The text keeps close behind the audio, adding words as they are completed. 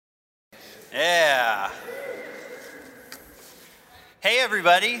Yeah. Hey,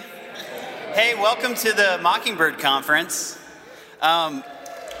 everybody. Hey, welcome to the Mockingbird Conference.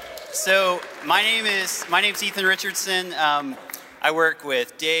 So my name's Ethan Richardson. I work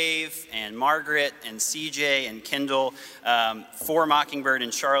with Dave and Margaret and CJ and Kendall for Mockingbird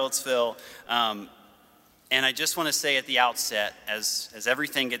in Charlottesville. And I just want to say at the outset, as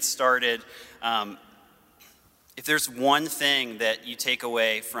everything gets started, if there's one thing that you take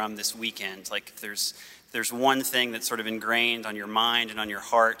away from this weekend, like if there's one thing that's sort of ingrained on your mind and on your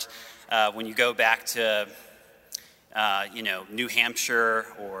heart when you go back to New Hampshire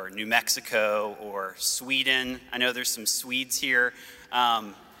or New Mexico or Sweden. I know there's some Swedes here.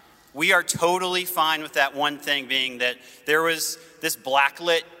 We are totally fine with that one thing being that there was this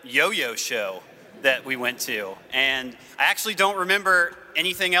blacklit yo-yo show that we went to. And I actually don't remember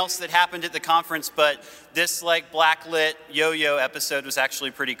anything else that happened at the conference, but this blacklit yo-yo episode was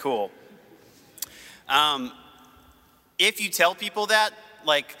actually pretty cool. If you tell people that,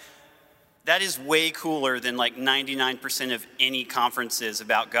 that is way cooler than 99% of any conferences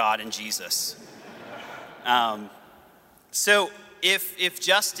about God and Jesus. So if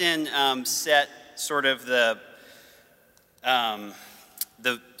Justin set sort of the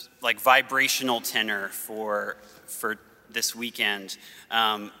vibrational tenor for this weekend,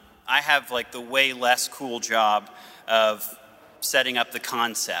 I have the way less cool job of setting up the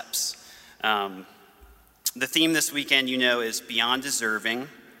concepts. The theme this weekend, is Beyond Deserving,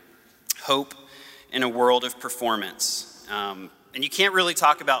 Hope in a World of Performance. And you can't really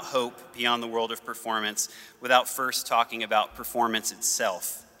talk about hope beyond the world of performance without first talking about performance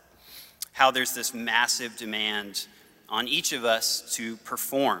itself. How there's this massive demand on each of us to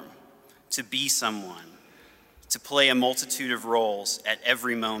perform, to be someone, to play a multitude of roles at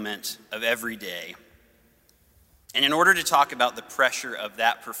every moment of every day. And in order to talk about the pressure of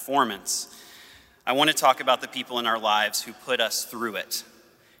that performance, I want to talk about the people in our lives who put us through it.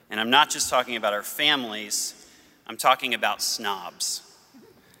 And I'm not just talking about our families, I'm talking about snobs.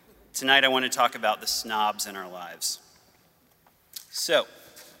 Tonight I want to talk about the snobs in our lives. So,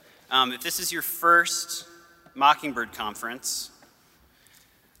 if this is your first Mockingbird Conference,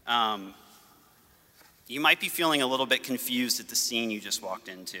 you might be feeling a little bit confused at the scene you just walked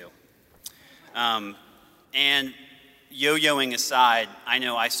into. And yo-yoing aside, I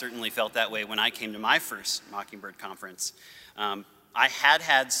know I certainly felt that way when I came to my first Mockingbird Conference. I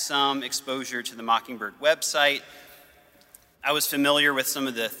had some exposure to the Mockingbird website. I was familiar with some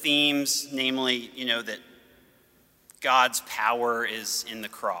of the themes, namely, that God's power is in the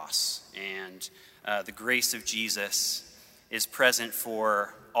cross, and the grace of Jesus is present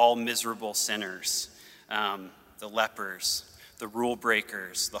for all miserable sinners, the lepers, the rule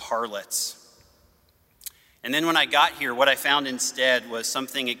breakers, the harlots. And then when I got here, what I found instead was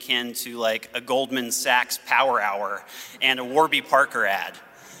something akin to a Goldman Sachs Power Hour and a Warby Parker ad.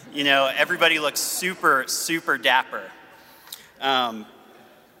 Everybody looks super, super dapper. And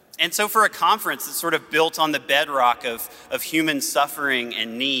so for a conference that's sort of built on the bedrock of human suffering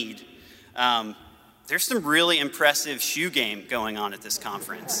and need, there's some really impressive shoe game going on at this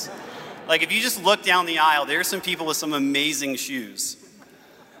conference. If you just look down the aisle, there's some people with some amazing shoes.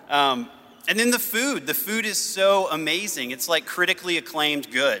 And then the food is so amazing. It's critically acclaimed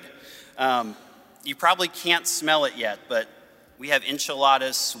good. You probably can't smell it yet, but we have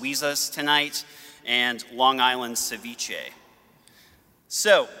enchiladas suizas tonight and Long Island ceviche.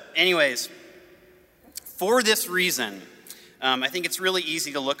 So, anyways, for this reason, I think it's really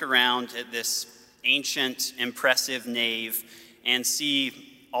easy to look around at this ancient, impressive nave and see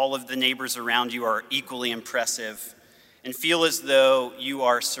all of the neighbors around you are equally impressive and feel as though you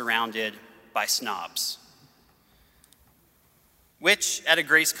are surrounded by snobs, which at a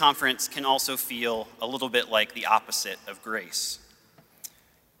grace conference can also feel a little bit like the opposite of grace.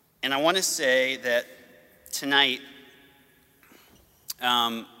 And I want to say that tonight,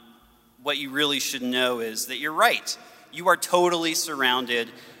 what you really should know is that you're right. You are totally surrounded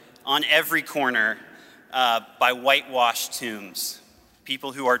on every corner by whitewashed tombs,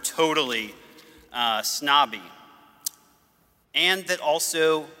 people who are totally snobby, and that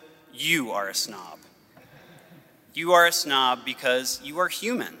also you are a snob. You are a snob because you are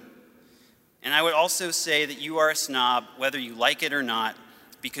human. And I would also say that you are a snob, whether you like it or not,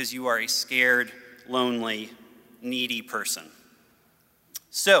 because you are a scared, lonely, needy person.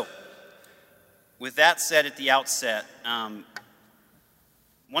 So, with that said at the outset,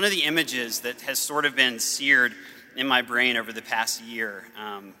 one of the images that has sort of been seared in my brain over the past year,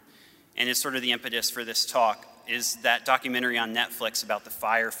 and is sort of the impetus for this talk, is that documentary on Netflix about the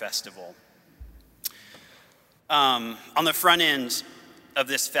Fyre Festival. On the front end, of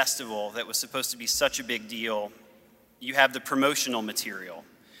this festival that was supposed to be such a big deal, you have the promotional material.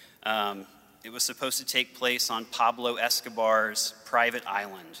 It was supposed to take place on Pablo Escobar's private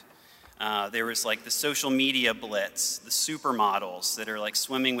island. There was like the social media blitz, the supermodels that are like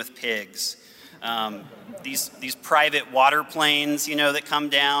swimming with pigs, these private water planes, that come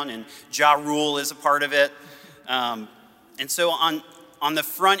down, and Ja Rule is a part of it. And so on the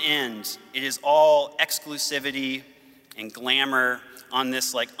front end, it is all exclusivity and glamour on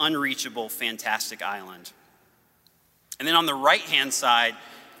this like unreachable, fantastic island. And then on the right-hand side,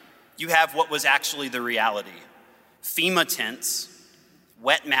 you have what was actually the reality: FEMA tents,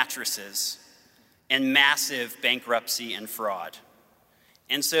 wet mattresses, and massive bankruptcy and fraud.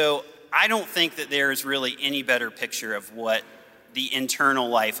 And so I don't think that there is really any better picture of what the internal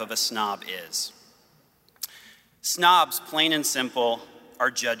life of a snob is. Snobs, plain and simple, are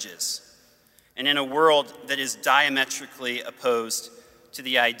judges. And in a world that is diametrically opposed to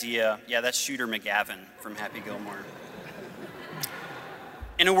the idea, yeah, that's Shooter McGavin from Happy Gilmore.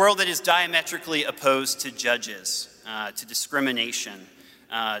 In a world that is diametrically opposed to judges, to discrimination,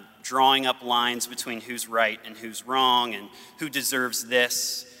 drawing up lines between who's right and who's wrong, and who deserves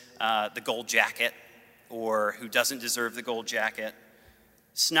this, the gold jacket, or who doesn't deserve the gold jacket,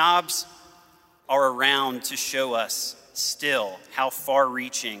 snobs are around to show us still how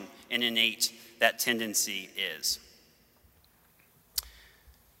far-reaching and innate that tendency is.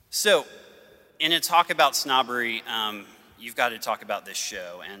 So, in a talk about snobbery, you've got to talk about this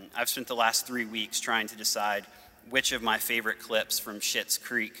show. And I've spent the last 3 weeks trying to decide which of my favorite clips from Schitt's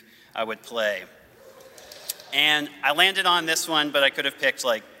Creek I would play. And I landed on this one, but I could have picked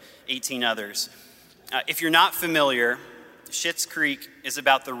like 18 others. If you're not familiar, Schitt's Creek is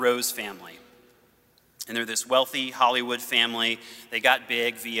about the Rose family. And they're this wealthy Hollywood family. They got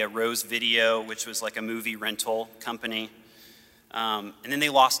big via Rose Video, which was like a movie rental company. And then they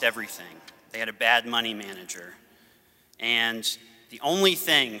lost everything. They had a bad money manager. And the only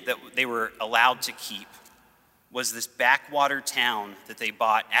thing that they were allowed to keep was this backwater town that they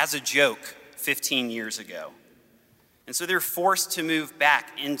bought as a joke 15 years ago. And so they're forced to move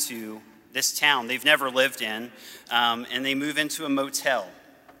back into this town they've never lived in, and they move into a motel.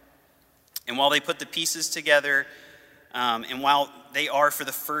 And while they put the pieces together, and while they are for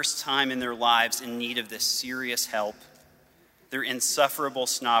the first time in their lives in need of this serious help, their insufferable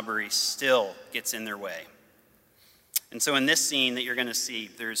snobbery still gets in their way. And so in this scene that you're going to see,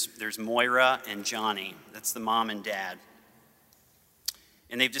 there's Moira and Johnny. That's the mom and dad.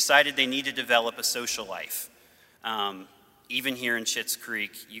 And they've decided they need to develop a social life. Even here in Schitt's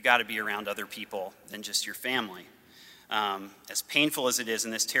Creek, you got to be around other people than just your family. As painful as it is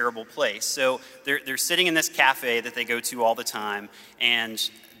in this terrible place. So they're sitting in this cafe that they go to all the time,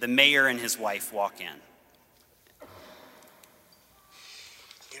 and the mayor and his wife walk in.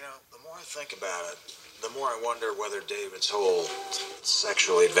 The more I think about it, the more I wonder whether David's whole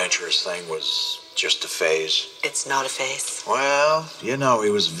sexually adventurous thing was just a phase. It's not a phase. Well, he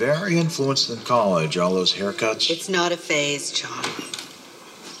was very influenced in college, all those haircuts. It's not a phase, John.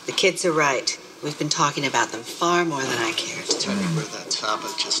 The kids are right. We've been talking about them far more than I cared. Tell me where that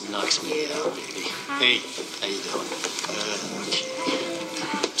topic just knocks me out, baby. Hey, how you doing?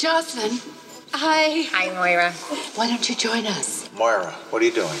 Okay. Jocelyn, hi. Hi, Moira. Why don't you join us? Moira, what are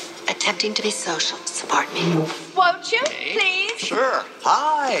you doing? Attempting to be social. Support me. Won't you, Hey, please? Sure.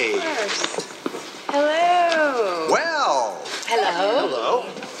 Hi. Hello. Well. Hello. Hello.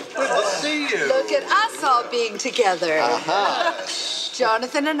 Good to see you. Look at us all being together. Uh-huh.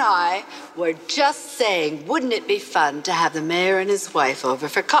 Jonathan and I were just saying, wouldn't it be fun to have the mayor and his wife over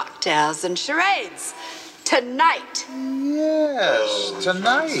for cocktails and charades? Tonight. Yes,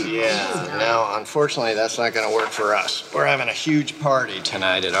 tonight. Yeah. No, unfortunately, that's not going to work for us. We're having a huge party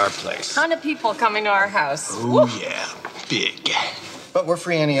tonight at our place. Ton of people coming to our house. Oh, yeah. Big. But we're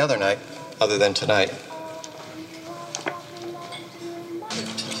free any other night, other than tonight.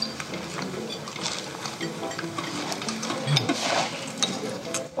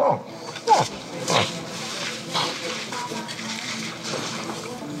 Oh.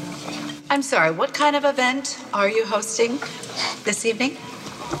 I'm sorry, what kind of event are you hosting this evening?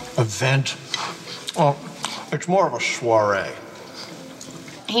 Event? Well, it's more of a soiree.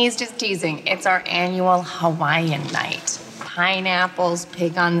 He's just teasing. It's our annual Hawaiian night. Pineapples,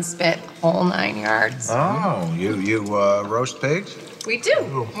 pig on the spit, whole 9 yards. Oh, you roast pigs? We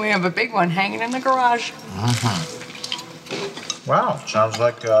do. We have a big one hanging in the garage. Wow, sounds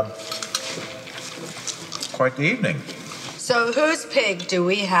like quite the evening. So whose pig do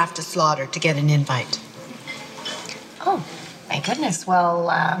we have to slaughter to get an invite? Oh, my goodness. Well,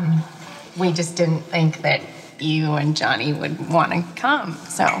 we just didn't think that you and Johnny would want to come,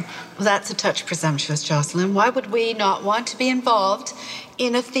 so. Well, that's a touch presumptuous, Jocelyn. Why would we not want to be involved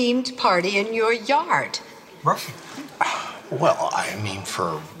in a themed party in your yard? Well, I mean,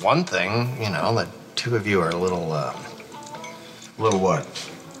 for one thing, the two of you are a little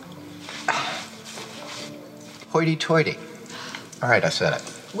what? Hoity-toity. All right, I said it.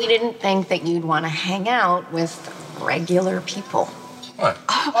 We didn't think that you'd want to hang out with regular people. What?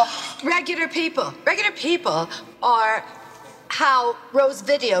 Regular people. Regular people are how Rose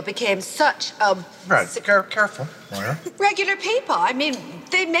Video became such a... Right, careful, Moira. Regular people. I mean,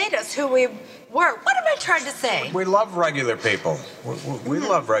 they made us who we were. What am I trying to say? We love regular people. We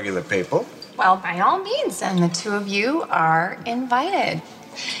love regular people. Well, by all means, then the two of you are invited.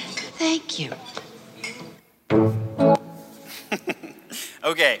 Thank you.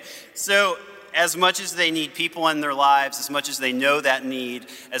 Okay, so as much as they need people in their lives, as much as they know that need,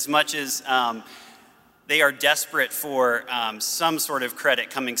 as much as they are desperate for some sort of credit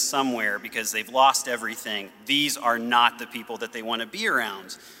coming somewhere because they've lost everything, these are not the people that they want to be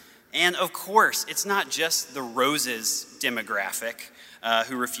around. And of course, it's not just the Roses demographic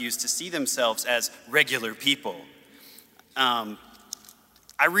who refuse to see themselves as regular people.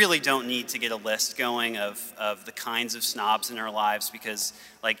 I really don't need to get a list going of the kinds of snobs in our lives because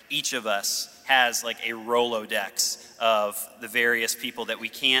each of us has a Rolodex of the various people that we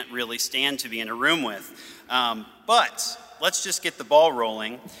can't really stand to be in a room with. But let's just get the ball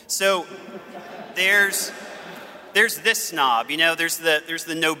rolling. So there's this snob, there's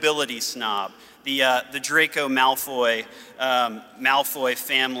the nobility snob, the Draco Malfoy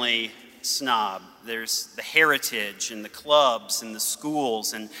family snob. There's the heritage and the clubs and the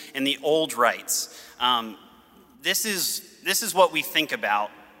schools and the old rights. This is what we think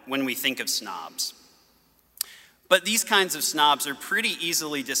about when we think of snobs. But these kinds of snobs are pretty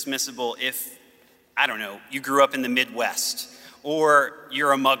easily dismissible if, I don't know, you grew up in the Midwest or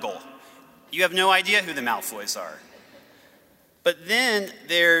you're a muggle. You have no idea who the Malfoys are. But then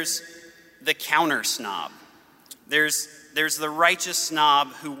there's the counter snob. There's the righteous snob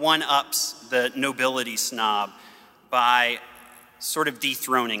who one-ups the nobility snob by sort of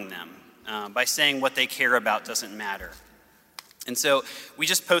dethroning them, by saying what they care about doesn't matter. And so we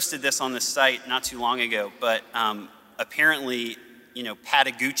just posted this on the site not too long ago, but apparently,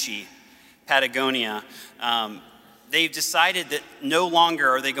 Patagonia, they've decided that no longer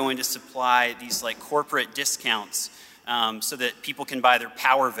are they going to supply these corporate discounts so that people can buy their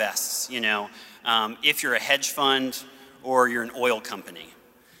power vests, if you're a hedge fund or you're an oil company.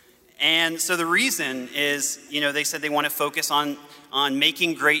 And so the reason is, they said they want to focus on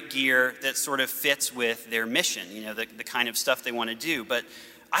making great gear that sort of fits with their mission, the kind of stuff they want to do. But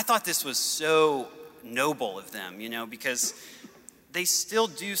I thought this was so noble of them, because they still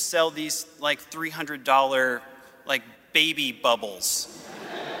do sell these $300 baby bubbles,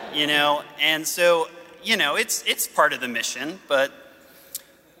 and so, it's part of the mission, but,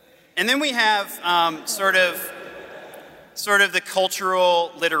 and then we have sort of the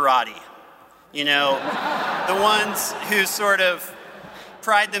cultural literati, the ones who sort of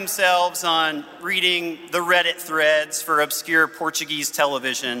pride themselves on reading the Reddit threads for obscure Portuguese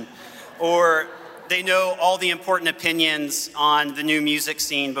television, or they know all the important opinions on the new music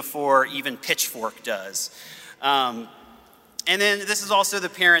scene before even Pitchfork does. And then this is also the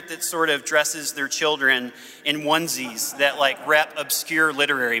parent that sort of dresses their children in onesies that rep obscure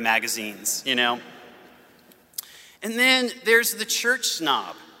literary magazines, And then there's the church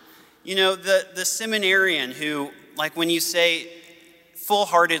snob, the seminarian who, when you say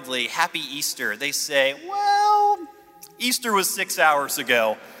full-heartedly, Happy Easter, they say, well, Easter was 6 hours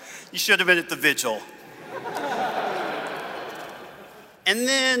ago. You should have been at the vigil. And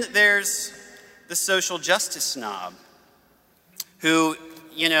then there's the social justice snob who,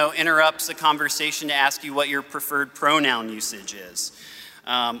 interrupts a conversation to ask you what your preferred pronoun usage is,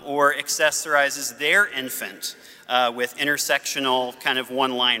 or accessorizes their infant with intersectional kind of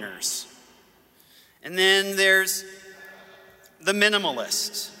one-liners. And then there's the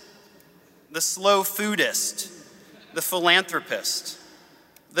minimalist, the slow foodist, the philanthropist,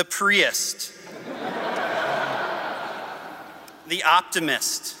 the priest, the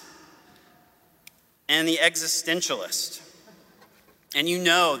optimist, and the existentialist. And you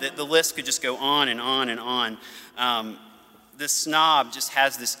know that the list could just go on and on and on. The snob just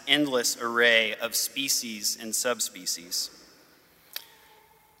has this endless array of species and subspecies.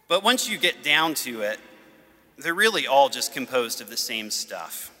 But once you get down to it, they're really all just composed of the same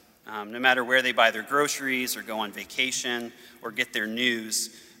stuff. No matter where they buy their groceries or go on vacation or get their news,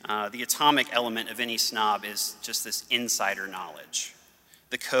 the atomic element of any snob is just this insider knowledge.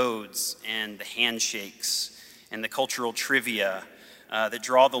 The codes and the handshakes and the cultural trivia that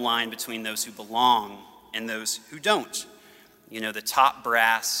draw the line between those who belong and those who don't. You know, the top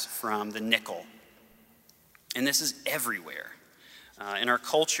brass from the nickel. And this is everywhere. In our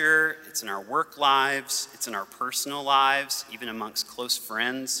culture, it's in our work lives, it's in our personal lives, even amongst close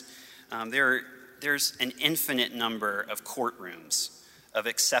friends. There's an infinite number of courtrooms of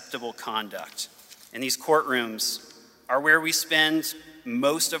acceptable conduct. And these courtrooms are where we spend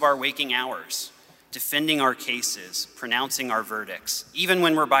most of our waking hours, defending our cases, pronouncing our verdicts, even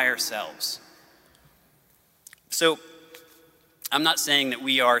when we're by ourselves. So I'm not saying that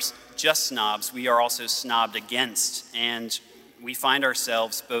we are just snobs, we are also snobbed against, and we find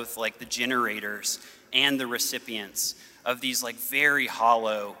ourselves both like the generators and the recipients of these like very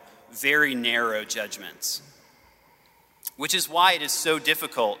hollow, very narrow judgments. Which is why it is so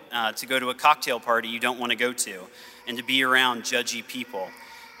difficult to go to a cocktail party you don't want to go to and to be around judgy people.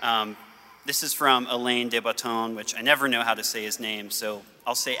 This is from Alain de Botton, which I never know how to say his name, so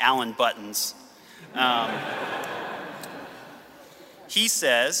I'll say Alan Buttons. He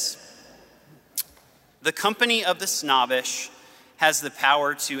says, "The company of the snobbish has the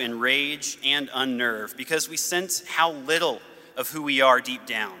power to enrage and unnerve because we sense how little of who we are deep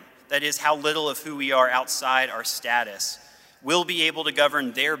down, that is, how little of who we are outside our status, will be able to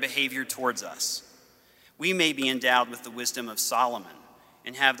govern their behavior towards us. We may be endowed with the wisdom of Solomon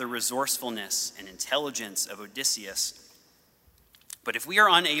and have the resourcefulness and intelligence of Odysseus. But if we are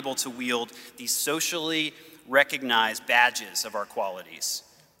unable to wield these socially recognized badges of our qualities,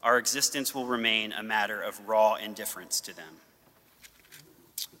 our existence will remain a matter of raw indifference to them."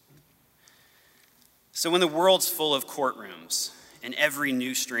 So when the world's full of courtrooms and every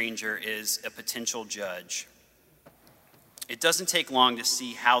new stranger is a potential judge, it doesn't take long to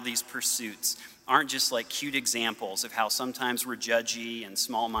see how these pursuits aren't just like cute examples of how sometimes we're judgy and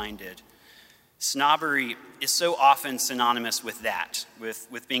small-minded. Snobbery is so often synonymous with that,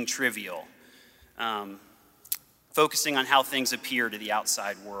 with being trivial, focusing on how things appear to the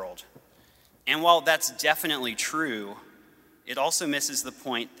outside world. And while that's definitely true, it also misses the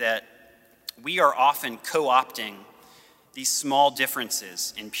point that we are often co-opting these small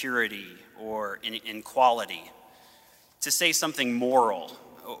differences in purity or in quality to say something moral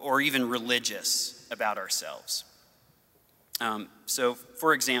or even religious about ourselves. So,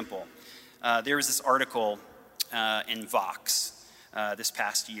 for example, there was this article in Vox this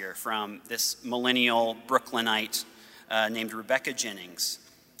past year from this millennial Brooklynite named Rebecca Jennings.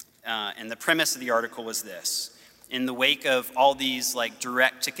 And the premise of the article was this: in the wake of all these like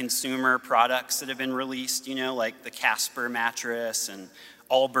direct-to-consumer products that have been released, you know, like the Casper mattress and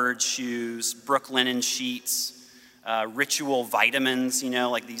Allbirds shoes, Brooklinen sheets, Ritual vitamins, you know,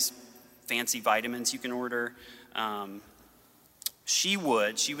 like these fancy vitamins you can order. She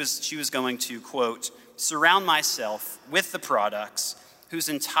was going to, quote, surround myself with the products whose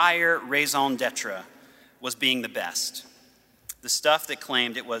entire raison d'etre was being the best. The stuff that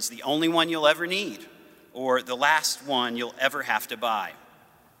claimed it was the only one you'll ever need or the last one you'll ever have to buy.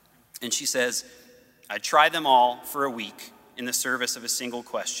 And she says, I'd try them all for a week in the service of a single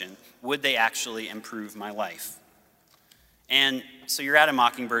question: would they actually improve my life? And so you're at a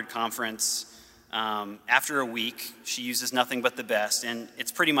Mockingbird conference. After a week, she uses nothing but the best, and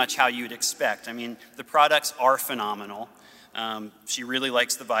it's pretty much how you'd expect. I mean, the products are phenomenal. She really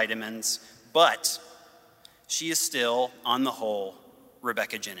likes the vitamins, but she is still, on the whole,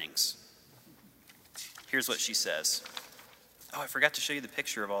 Rebecca Jennings. Here's what she says. Oh, I forgot to show you the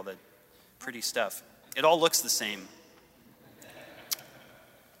picture of all the pretty stuff. It all looks the same.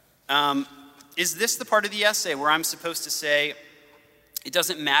 Is this the part of the essay where I'm supposed to say, it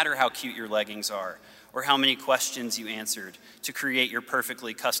doesn't matter how cute your leggings are or how many questions you answered to create your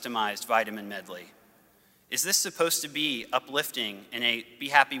perfectly customized vitamin medley? Is this supposed to be uplifting in a be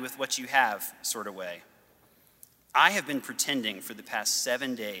happy with what you have sort of way? I have been pretending for the past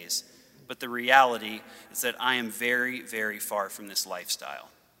 7 days, but the reality is that I am very, very far from this lifestyle.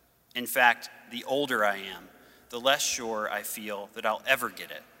 In fact, the older I am, the less sure I feel that I'll ever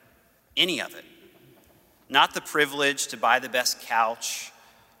get it. Any of it. Not the privilege to buy the best couch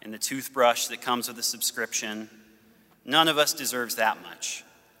and the toothbrush that comes with a subscription. None of us deserves that much.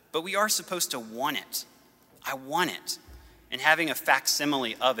 But we are supposed to want it. I want it. And having a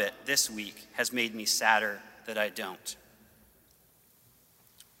facsimile of it this week has made me sadder that I don't.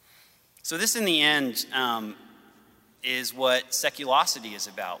 So this, in the end, is what Seculosity is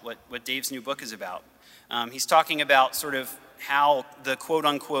about, what Dave's new book is about. He's talking about sort of how the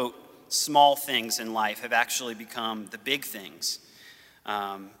quote-unquote small things in life have actually become the big things.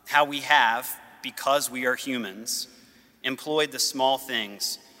 How we have, because we are humans, employed the small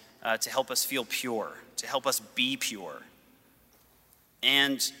things to help us feel pure, to help us be pure.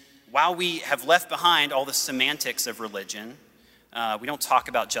 And while we have left behind all the semantics of religion, we don't talk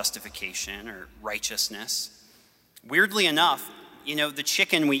about justification or righteousness. Weirdly enough, the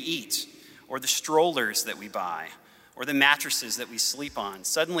chicken we eat, or the strollers that we buy, or the mattresses that we sleep on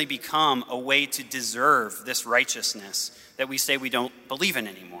suddenly become a way to deserve this righteousness that we say we don't believe in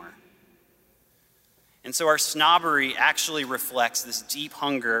anymore. And so our snobbery actually reflects this deep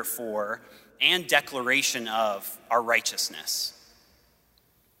hunger for and declaration of our righteousness.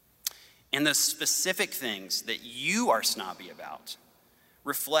 And the specific things that you are snobby about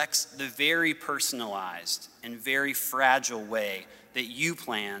reflects the very personalized and very fragile way that you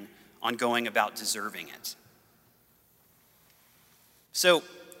plan on going about deserving it. So,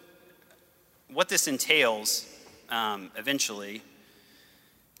 what this entails, eventually,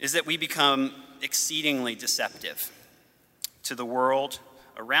 is that we become exceedingly deceptive to the world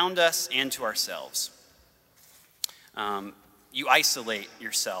around us and to ourselves. You isolate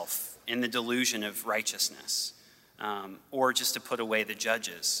yourself in the delusion of righteousness, or just to put away the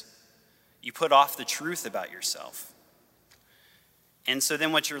judges. You put off the truth about yourself. And so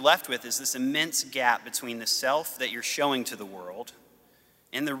then what you're left with is this immense gap between the self that you're showing to the world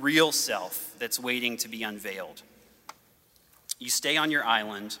and the real self that's waiting to be unveiled. You stay on your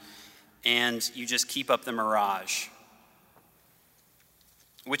island and you just keep up the mirage,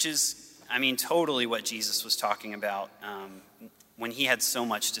 which is, totally what Jesus was talking about when he had so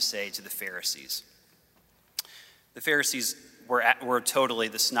much to say to the Pharisees. The Pharisees were totally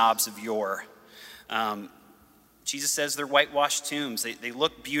the snobs of yore. Jesus says they're whitewashed tombs. They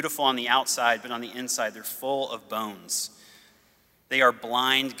look beautiful on the outside, but on the inside they're full of bones. They are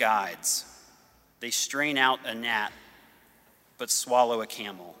blind guides. They strain out a gnat, but swallow a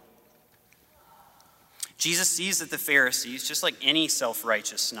camel. Jesus sees that the Pharisees, just like any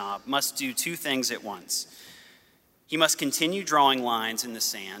self-righteous snob, must do two things at once. He must continue drawing lines in the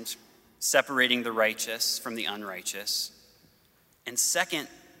sand, separating the righteous from the unrighteous. And second,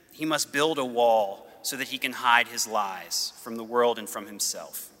 he must build a wall so that he can hide his lies from the world and from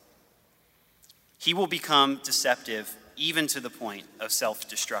himself. He will become deceptive even to the point of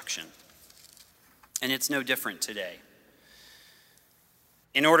self-destruction. And it's no different today.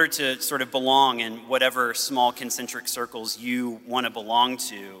 In order to sort of belong in whatever small concentric circles you want to belong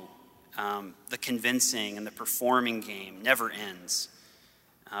to, the convincing and the performing game never ends,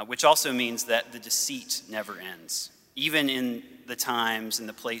 which also means that the deceit never ends, even in the times and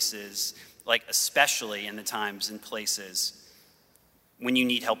the places, like especially in the times and places when you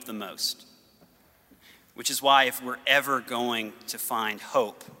need help the most. Which is why if we're ever going to find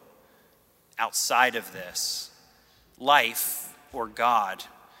hope outside of this, life or God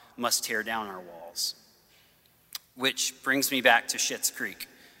must tear down our walls. Which brings me back to Schitt's Creek.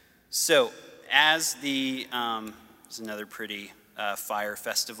 So as there's another pretty Fire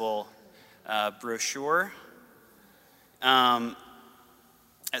Festival brochure. So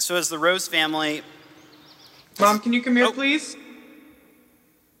as the Rose family... Mom, can you come here, please?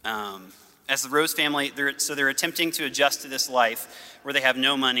 As the Rose family, they're attempting to adjust to this life where they have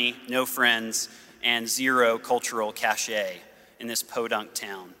no money, no friends, and zero cultural cachet in this podunk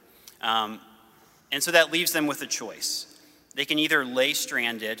town. And so that leaves them with a choice. They can either lay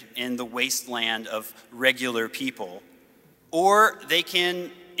stranded in the wasteland of regular people, or they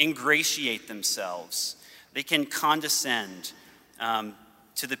can ingratiate themselves. They can condescend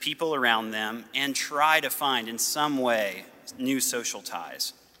to the people around them and try to find in some way new social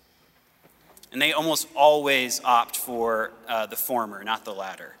ties. And they almost always opt for the former, not the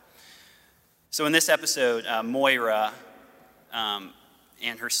latter. So in this episode, Moira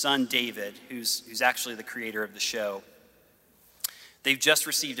and her son David, who's actually the creator of the show, they've just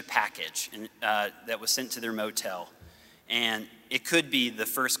received a package that was sent to their motel. And it could be the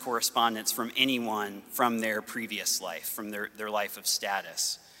first correspondence from anyone from their previous life, from their life of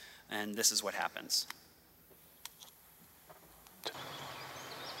status. And this is what happens.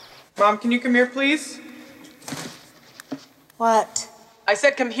 Mom, can you come here, please? What? I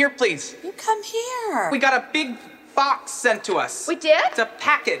said come here, please. You come here. We got a big box sent to us. We did? It's a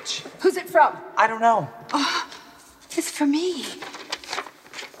package. Who's it from? I don't know. Oh, it's for me.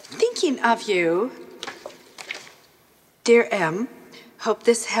 Thinking of you. Dear M, hope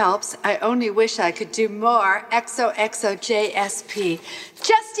this helps. I only wish I could do more. XOXOJSP.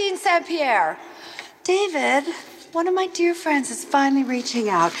 Justine St. Pierre. David, one of my dear friends is finally reaching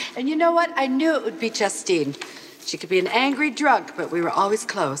out. And you know what? I knew it would be Justine. She could be an angry drunk, but we were always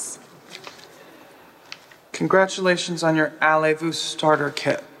close. Congratulations on your Allez-vous starter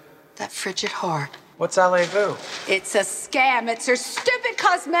kit. That frigid whore. What's Allez-vous? It's a scam. It's her stupid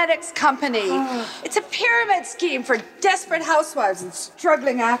Cosmetics Company. It's a pyramid scheme for desperate housewives and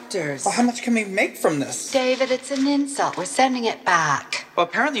struggling actors. Well, how much can we make from this? David, it's an insult. We're sending it back. Well,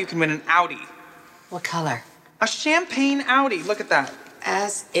 apparently you can win an Audi. What color? A champagne Audi. Look at that.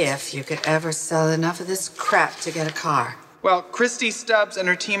 As if you could ever sell enough of this crap to get a car. Well, Christy Stubbs and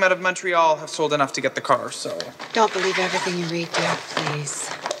her team out of Montreal have sold enough to get the car, so... Don't believe everything you read, dear,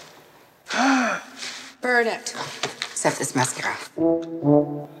 please. Burn it. Except this mascara.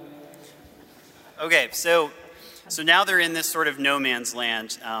 Okay, so now they're in this sort of no man's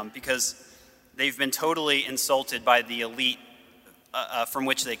land because they've been totally insulted by the elite from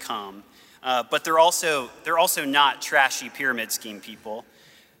which they come. But they're also not trashy pyramid scheme people.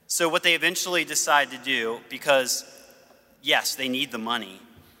 So what they eventually decide to do, because yes, they need the money,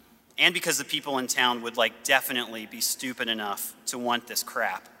 and because the people in town would definitely be stupid enough to want this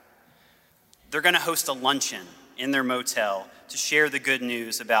crap, they're going to host a luncheon in their motel to share the good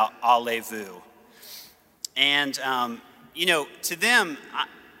news about Allez-vous. And to them,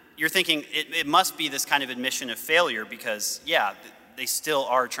 you're thinking it must be this kind of admission of failure because, yeah, they still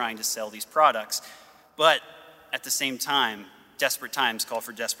are trying to sell these products. But at the same time, desperate times call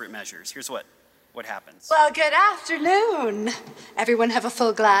for desperate measures. Here's what happens. Well, good afternoon. Everyone have a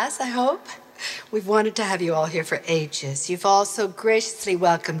full glass, I hope? We've wanted to have you all here for ages. You've all so graciously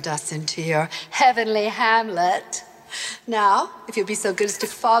welcomed us into your heavenly hamlet. Now, if you'll be so good as to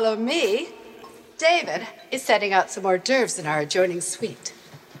follow me, David is setting out some hors d'oeuvres in our adjoining suite.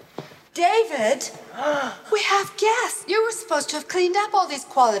 David, we have guests. You were supposed to have cleaned up all these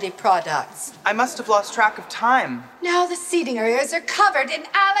quality products. I must have lost track of time. Now the seating areas are covered in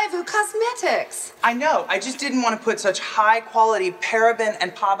Allez-vous cosmetics. I know, I just didn't want to put such high-quality paraben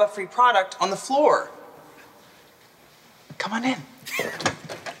and PABA-free product on the floor. Come on in.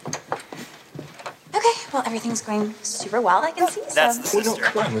 Okay, well, everything's going super well, I can see, so... That's the sister.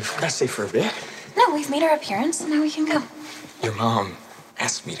 Come on, we've got to stay for a bit. No, we've made our appearance, and now we can go. Your mom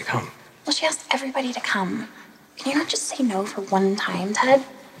asked me to come. Well, she asked everybody to come. Can you not just say no for one time, Ted?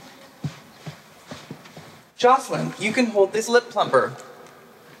 Jocelyn, you can hold this lip plumper.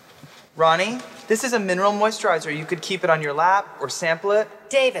 Ronnie, this is a mineral moisturizer. You could keep it on your lap or sample it.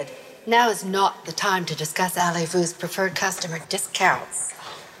 David, now is not the time to discuss Allez-vous's preferred customer discounts.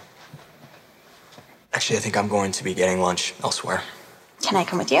 Actually, I think I'm going to be getting lunch elsewhere. Can I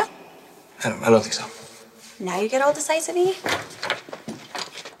come with you? I don't think so. Now you get all decisive-y?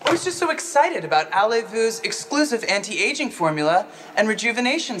 I was just so excited about Allez-vous's exclusive anti-aging formula and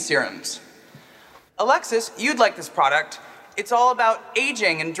rejuvenation serums. Alexis, you'd like this product. It's all about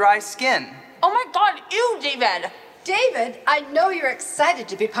aging and dry skin. Oh my God, ew, David. David, I know you're excited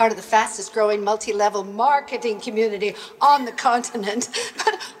to be part of the fastest growing multi-level marketing community on the continent,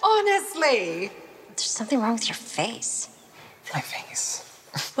 but honestly... There's something wrong with your face. My face.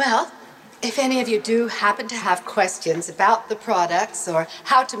 Well, if any of you do happen to have questions about the products or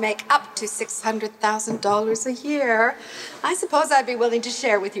how to make up to $600,000 a year, I suppose I'd be willing to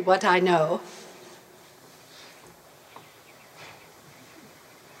share with you what I know.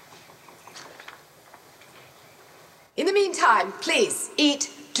 In the meantime, please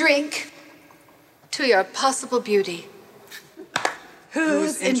eat, drink to your possible beauty.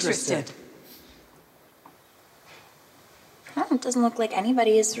 Who's interested? Oh, it doesn't look like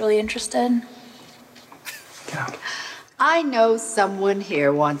anybody is really interested. I know someone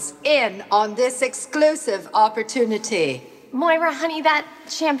here wants in on this exclusive opportunity. Moira, honey, that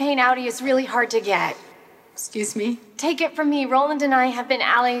champagne Audi is really hard to get. Excuse me? Take it from me, Roland and I have been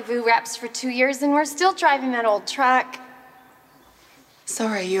Allez-vous reps for 2 years and we're still driving that old truck.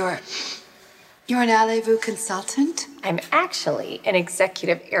 Sorry, you're an Allez-vous consultant? I'm actually an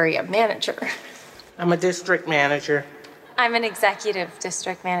executive area manager. I'm a district manager. I'm an executive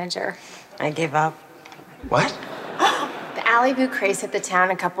district manager. I gave up. What? The Allez-vous craze hit the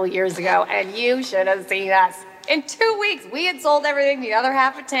town a couple years ago, and you should have seen us. In 2 weeks, we had sold everything to the other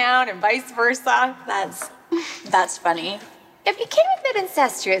half of town, and vice versa. That's funny. It became a bit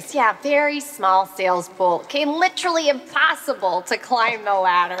incestuous, yeah, very small sales pool. Became literally impossible to climb the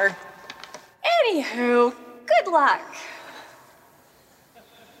ladder. Anywho, good luck.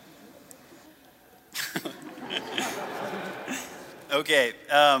 Okay,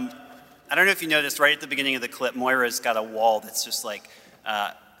 I don't know if you noticed, right at the beginning of the clip, Moira's got a wall that's just like,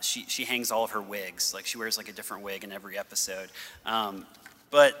 she hangs all of her wigs. Like, she wears like a different wig in every episode.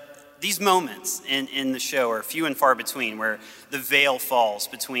 But these moments in the show are few and far between, where the veil falls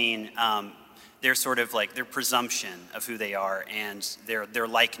between their sort of like their presumption of who they are and their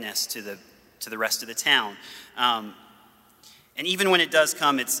likeness to the rest of the town. And even when it does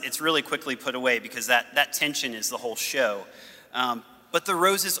come, it's really quickly put away because that tension is the whole show. But the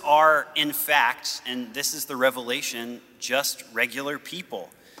roses are, in fact, and this is the revelation, just regular people.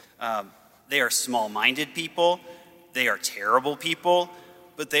 They are small-minded people, they are terrible people,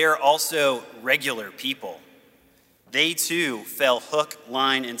 but they are also regular people. They too fell hook,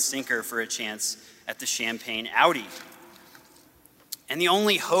 line, and sinker for a chance at the Champagne Audi. And the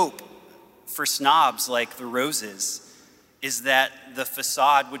only hope for snobs like the roses is that the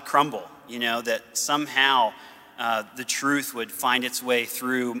facade would crumble, that somehow the truth would find its way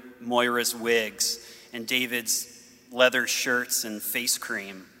through Moira's wigs and David's leather shirts and face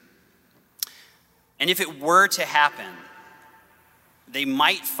cream. And if it were to happen, they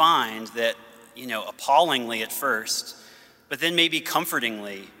might find that, appallingly at first, but then maybe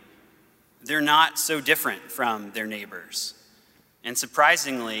comfortingly, they're not so different from their neighbors. And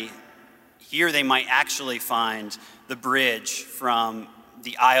surprisingly, here they might actually find the bridge from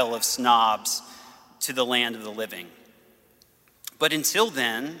the Isle of Snobs to the land of the living. But until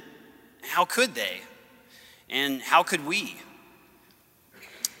then, how could they? And how could we?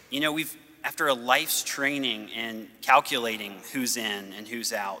 After a life's training in calculating who's in and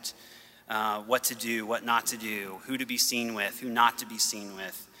who's out, what to do, what not to do, who to be seen with, who not to be seen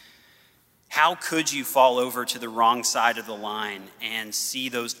with, how could you fall over to the wrong side of the line and see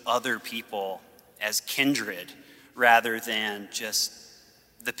those other people as kindred rather than just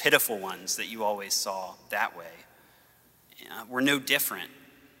the pitiful ones that you always saw that way? We're no different.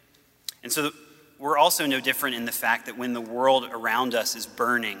 And so we're also no different in the fact that when the world around us is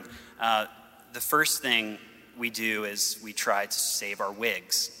burning, the first thing we do is we try to save our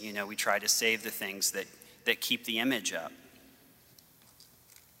wigs. We try to save the things that keep the image up.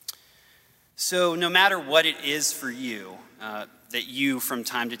 So no matter what it is for you that you from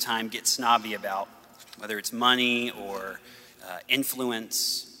time to time get snobby about, whether it's money or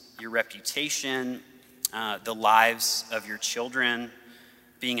influence, your reputation, the lives of your children,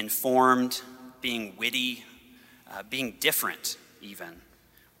 being informed, being witty, being different even.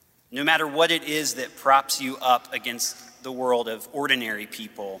 No matter what it is that props you up against the world of ordinary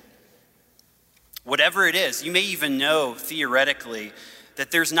people, whatever it is, you may even know theoretically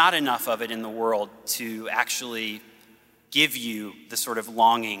that there's not enough of it in the world to actually give you the sort of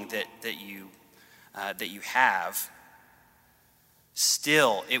longing that you have.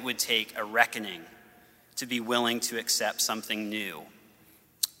 Still, it would take a reckoning to be willing to accept something new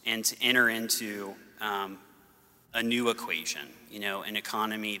and to enter into a new equation, an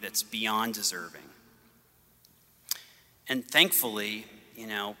economy that's beyond deserving. And thankfully,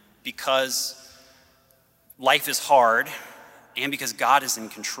 because life is hard and because God is in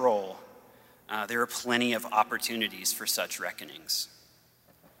control, there are plenty of opportunities for such reckonings.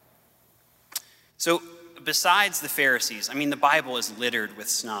 So besides the Pharisees, the Bible is littered with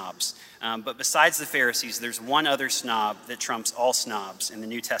snobs, but besides the Pharisees, there's one other snob that trumps all snobs in the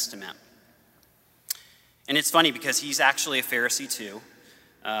New Testament. And it's funny because he's actually a Pharisee too,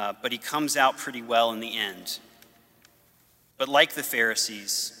 but he comes out pretty well in the end. But like the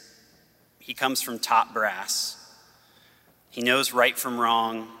Pharisees, he comes from top brass. He knows right from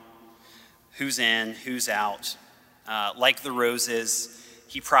wrong, who's in, who's out. Like the roses,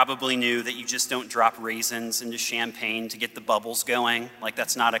 he probably knew that you just don't drop raisins into champagne to get the bubbles going. Like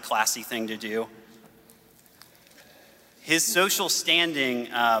that's not a classy thing to do. His social standing,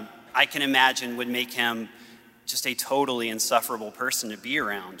 I can imagine, would make him just a totally insufferable person to be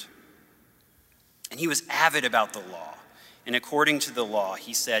around. And he was avid about the law. And according to the law,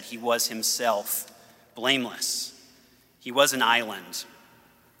 he said he was himself blameless. He was an island.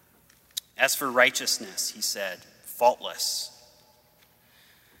 As for righteousness, he said, faultless.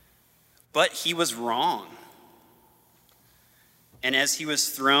 But he was wrong. And as he was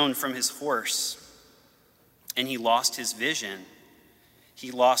thrown from his horse and he lost his vision, he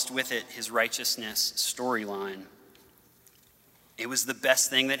lost with it his righteousness storyline. It was the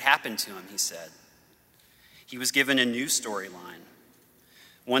best thing that happened to him, he said. He was given a new storyline,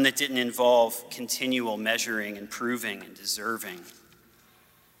 one that didn't involve continual measuring and proving and deserving.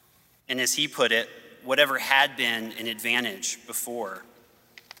 And as he put it, whatever had been an advantage before,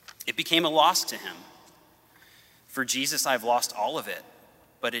 it became a loss to him. For Jesus, I've lost all of it,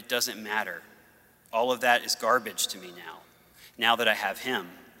 but it doesn't matter. All of that is garbage to me now that I have him.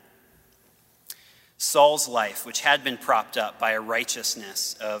 Saul's life, which had been propped up by a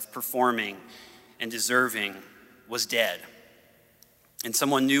righteousness of performing and deserving, was dead. And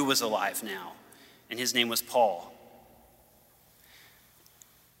someone new was alive now, and his name was Paul.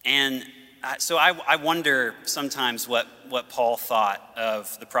 And so I wonder sometimes what Paul thought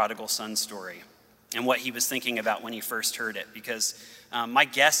of the prodigal son story and what he was thinking about when he first heard it, because my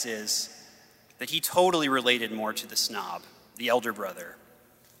guess is that he totally related more to the snob, the elder brother.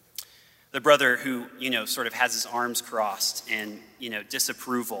 The brother who, sort of has his arms crossed in,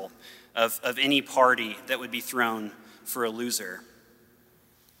 disapproval of any party that would be thrown for a loser.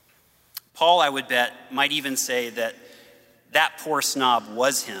 Paul, I would bet, might even say that poor snob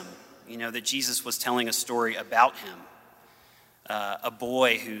was him, that Jesus was telling a story about him. A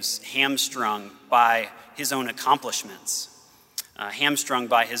boy who's hamstrung by his own accomplishments, hamstrung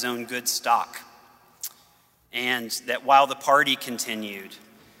by his own good stock. And that while the party continued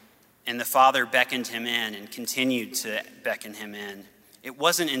and the Father beckoned him in and continued to beckon him in, it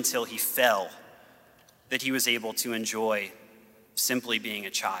wasn't until he fell that he was able to enjoy simply being a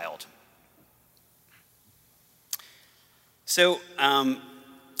child. So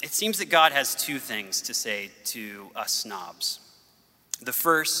it seems that God has two things to say to us snobs. The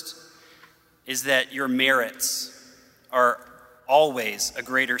first is that your merits are always a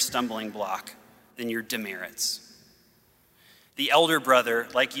greater stumbling block than your demerits. The elder brother,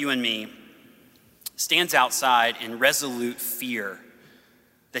 like you and me, stands outside in resolute fear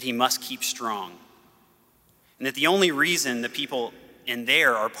that he must keep strong, and that the only reason the people in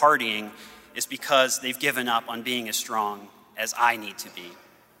there are partying is because they've given up on being as strong as I need to be.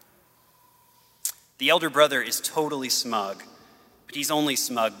 The elder brother is totally smug, but he's only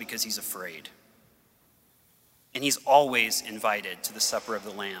smug because he's afraid. And he's always invited to the supper of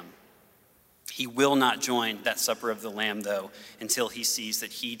the Lamb. He will not join that supper of the Lamb, though, until he sees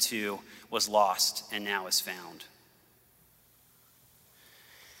that he too was lost and now is found.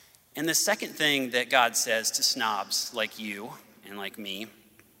 And the second thing that God says to snobs like you and like me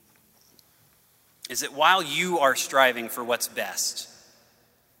is that while you are striving for what's best,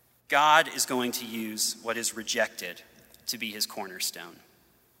 God is going to use what is rejected to be his cornerstone.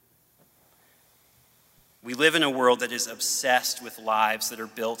 We live in a world that is obsessed with lives that are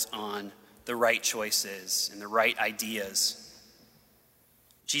built on the right choices and the right ideas.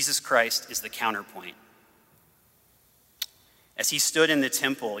 Jesus Christ is the counterpoint. As he stood in the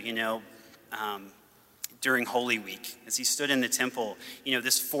temple, during Holy Week, as he stood in the temple,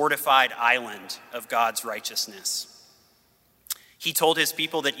 this fortified island of God's righteousness, he told his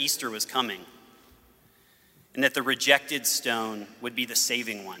people that Easter was coming and that the rejected stone would be the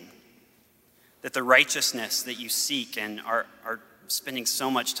saving one, that the righteousness that you seek and are spending so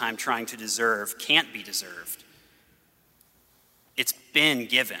much time trying to deserve can't be deserved. It's been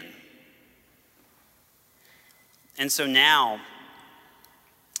given. And so now,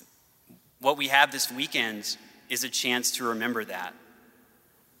 what we have this weekend is a chance to remember that.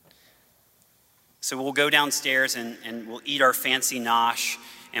 So we'll go downstairs and we'll eat our fancy nosh,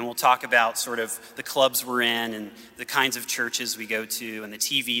 and we'll talk about sort of the clubs we're in and the kinds of churches we go to and the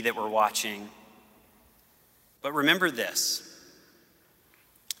TV that we're watching. But remember this,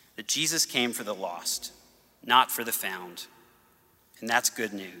 that Jesus came for the lost, not for the found. And that's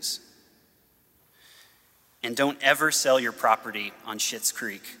good news. And don't ever sell your property on Schitt's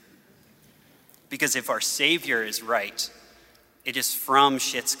Creek. Because if our Savior is right, it is from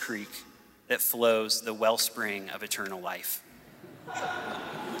Schitt's Creek that flows the wellspring of eternal life.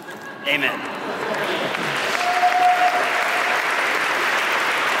 Amen.